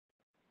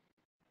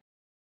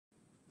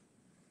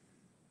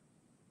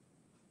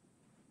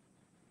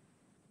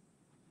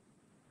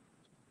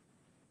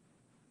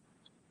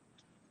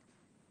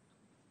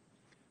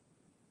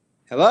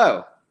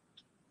Hello.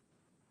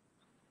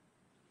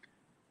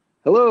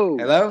 Hello,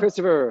 Hello.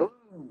 Christopher.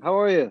 How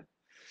are you?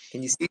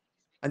 Can you see?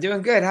 I'm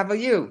doing good. How about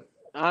you?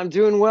 I'm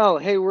doing well.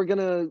 Hey, we're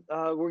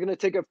gonna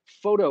take a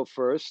photo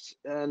first,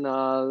 and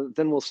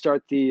then we'll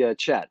start the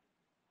chat.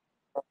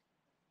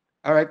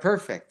 All right,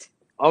 perfect.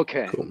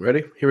 Okay. Cool.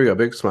 Ready? Here we go.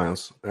 Big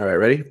smiles. All right.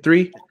 Ready?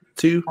 3,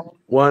 2,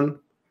 1.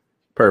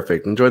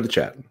 Perfect. Enjoy the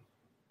chat.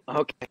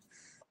 Okay.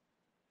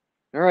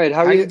 All right. How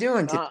How are you you?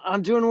 doing today?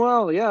 I'm doing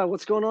well. Yeah.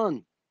 What's going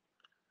on?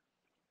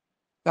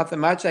 Nothing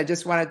much. I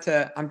just wanted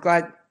to. I'm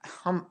glad.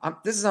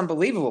 This is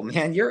unbelievable,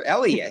 man. You're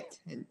Elliot,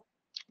 and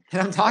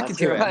I'm talking That's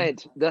to him.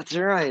 right. That's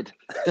right.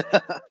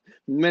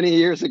 Many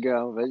years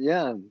ago, but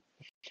yeah,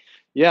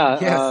 yeah.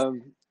 Yes,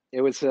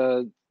 It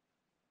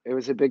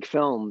was a big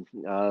film.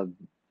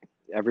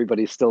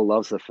 Everybody still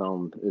loves the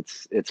film.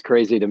 It's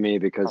crazy to me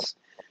because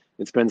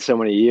it's been so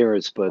many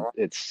years, but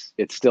it's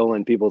still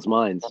in people's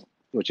minds,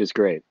 which is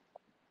great.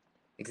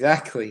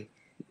 exactly.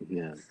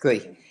 Yeah.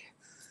 Exactly.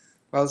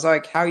 Well, it's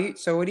like, how you?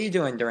 So, what are you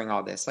doing during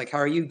all this? Like, how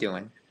are you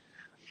doing?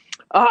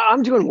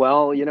 I'm doing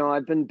well.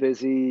 I've been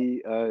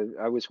busy.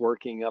 I was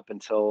working up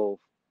until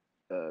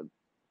uh,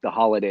 the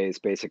holidays,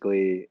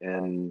 basically,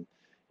 and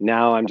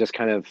now I'm just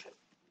kind of,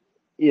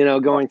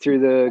 going through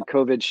the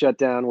COVID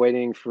shutdown,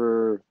 waiting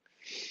for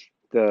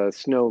the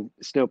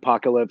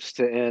snowpocalypse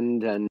to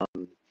end, and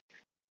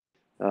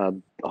uh,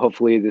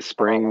 hopefully this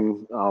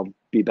spring I'll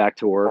be back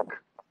to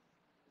work.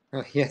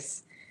 Oh,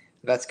 yes,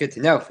 that's good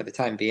to know for the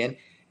time being.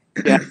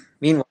 Yeah.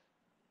 Meanwhile,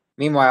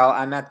 meanwhile,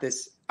 I'm at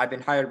this. I've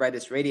been hired by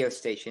this radio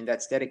station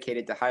that's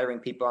dedicated to hiring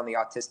people on the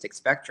autistic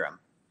spectrum.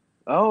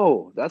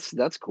 Oh, that's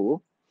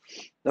cool.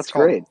 It's That's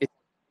called. great.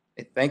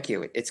 Thank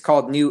you. It's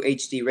called New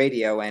HD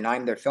Radio, and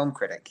I'm their film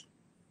critic.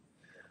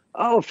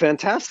 Oh,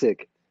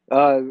 fantastic.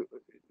 Uh,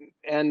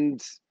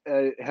 and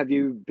have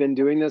you been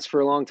doing this for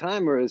a long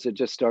time, or has it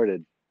just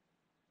started?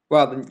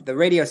 Well, the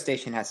radio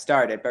station has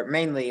started, but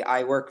mainly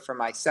I work for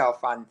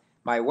myself on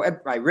my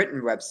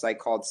written website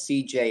called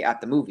CJ at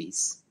the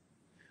Movies.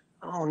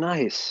 Oh,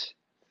 nice.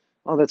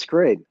 Oh, that's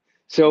great.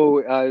 So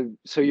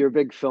you're a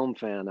big film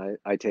fan,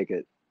 I take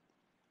it.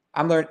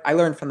 I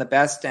learn from the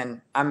best,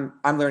 and I'm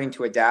learning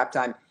to adapt.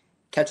 I'm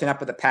catching up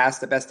with the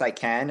past the best I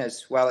can,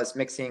 as well as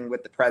mixing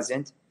with the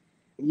present.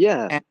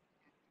 Yeah.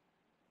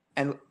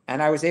 And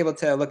and I was able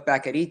to look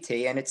back at ET,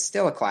 and it's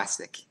still a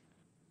classic.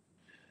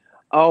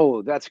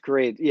 Oh, that's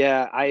great.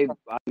 Yeah,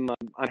 I'm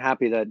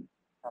happy that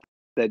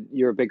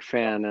you're a big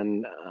fan,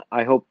 and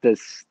I hope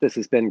this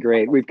has been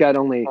great. We've got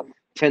only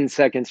 10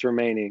 seconds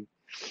remaining.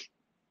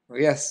 Well,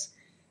 yes.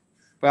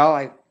 Well,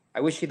 I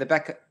wish you the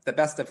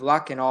best of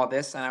luck in all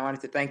this, and I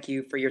wanted to thank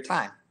you for your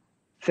time.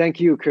 Thank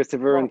you,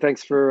 Christopher, and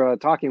thanks for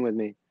talking with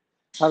me.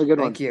 Have a good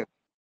one. Thank you.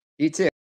 You too.